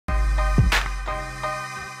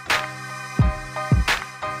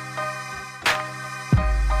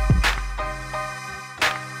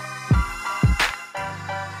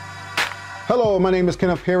Hello, my name is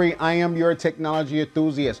Kenneth Perry. I am your technology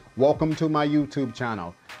enthusiast. Welcome to my YouTube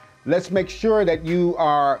channel. Let's make sure that you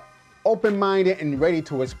are open-minded and ready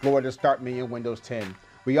to explore the Start menu in Windows 10.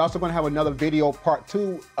 We also going to have another video, part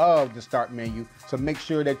 2 of the Start menu, so make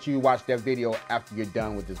sure that you watch that video after you're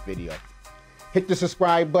done with this video. Hit the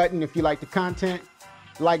subscribe button if you like the content.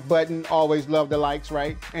 Like button, always love the likes,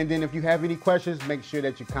 right? And then if you have any questions, make sure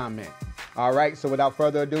that you comment. All right, so without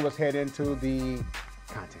further ado, let's head into the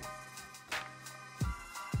content.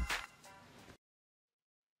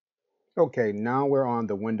 Okay, now we're on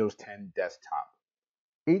the Windows 10 desktop.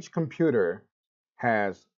 Each computer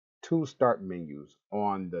has 2 start menus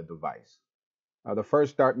on the device. The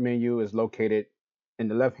first start menu is located in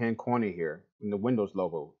the left-hand corner here in the Windows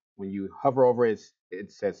logo. When you hover over it,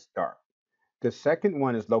 it says Start. The second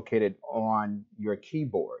one is located on your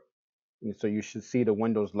keyboard. And so you should see the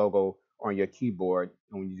Windows logo on your keyboard.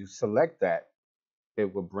 And when you select that,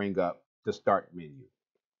 it will bring up the Start menu.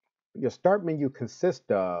 Your Start menu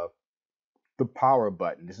consists of the power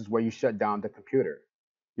button. This is where you shut down the computer.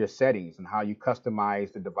 Your settings and how you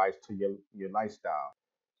customize the device to your lifestyle.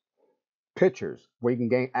 Pictures, where you can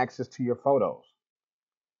gain access to your photos.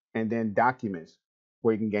 And then documents,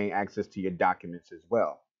 where you can gain access to your documents as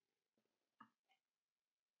well.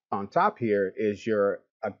 On top here is your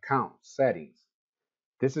account settings.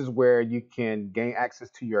 This is where you can gain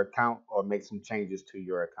access to your account or make some changes to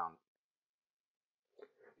your account.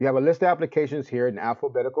 You have a list of applications here in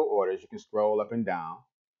alphabetical orders. You can scroll up and down.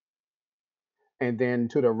 And then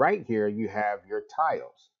to the right here, you have your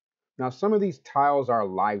tiles. Now, some of these tiles are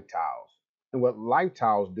live tiles. And what live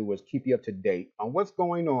tiles do is keep you up to date on what's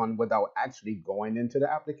going on without actually going into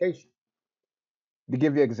the application. To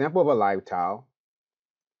give you an example of a live tile,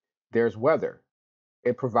 there's weather.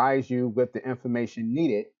 It provides you with the information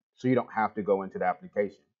needed so you don't have to go into the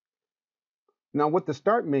application. Now, with the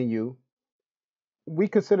Start menu, we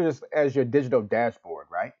consider this as your digital dashboard,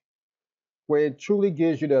 right? Where it truly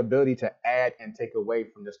gives you the ability to add and take away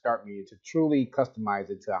from the Start menu to truly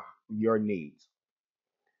customize it to your needs.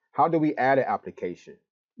 How do we add an application?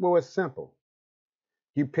 Well, it's simple.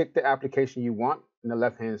 You pick the application you want on the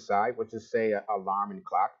left-hand side, which is, say, an alarm and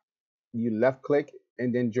clock. You left-click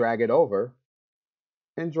and then drag it over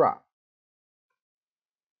and drop.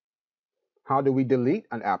 How do we delete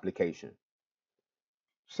an application?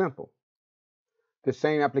 Simple. The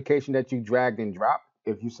same application that you dragged and dropped,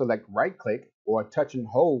 if you select right-click or touch and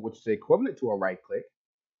hold, which is equivalent to a right-click,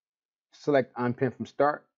 select unpin from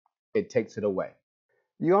Start, it takes it away.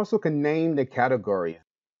 You also can name the category.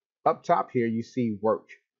 Up top here, you see work,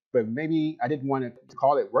 but maybe I didn't want to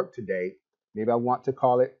call it work today. Maybe I want to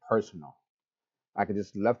call it personal. I can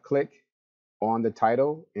just left-click on the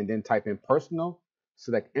title and then type in personal,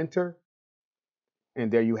 select enter,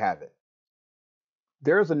 and there you have it.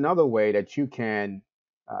 There's another way that you can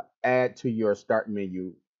add to your Start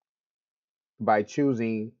menu by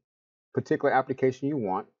choosing particular application you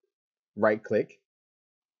want, right-click,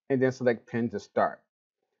 and then select Pin to Start.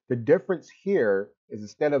 The difference here is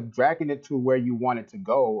instead of dragging it to where you want it to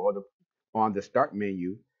go or on the Start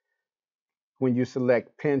menu, when you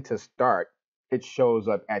select Pin to Start, it shows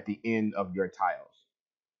up at the end of your tiles.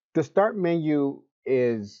 The Start menu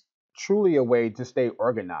is truly a way to stay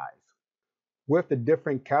organized. With the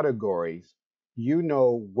different categories, you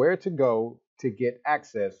know where to go to get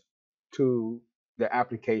access to the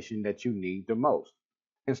application that you need the most.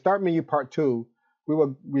 In Start menu part 2, we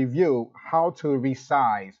will review how to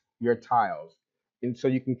resize your tiles, and so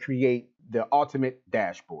you can create the ultimate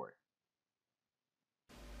dashboard.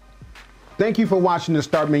 Thank you for watching the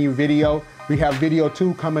Start menu video. We have video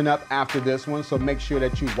 2 coming up after this one, so make sure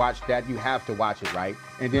that you watch that. You have to watch it, right?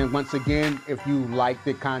 And then once again, if you like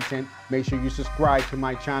the content, make sure you subscribe to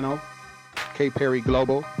my channel, K Perry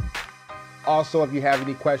Global. Also, if you have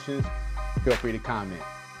any questions, feel free to comment.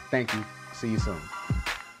 Thank you. See you soon.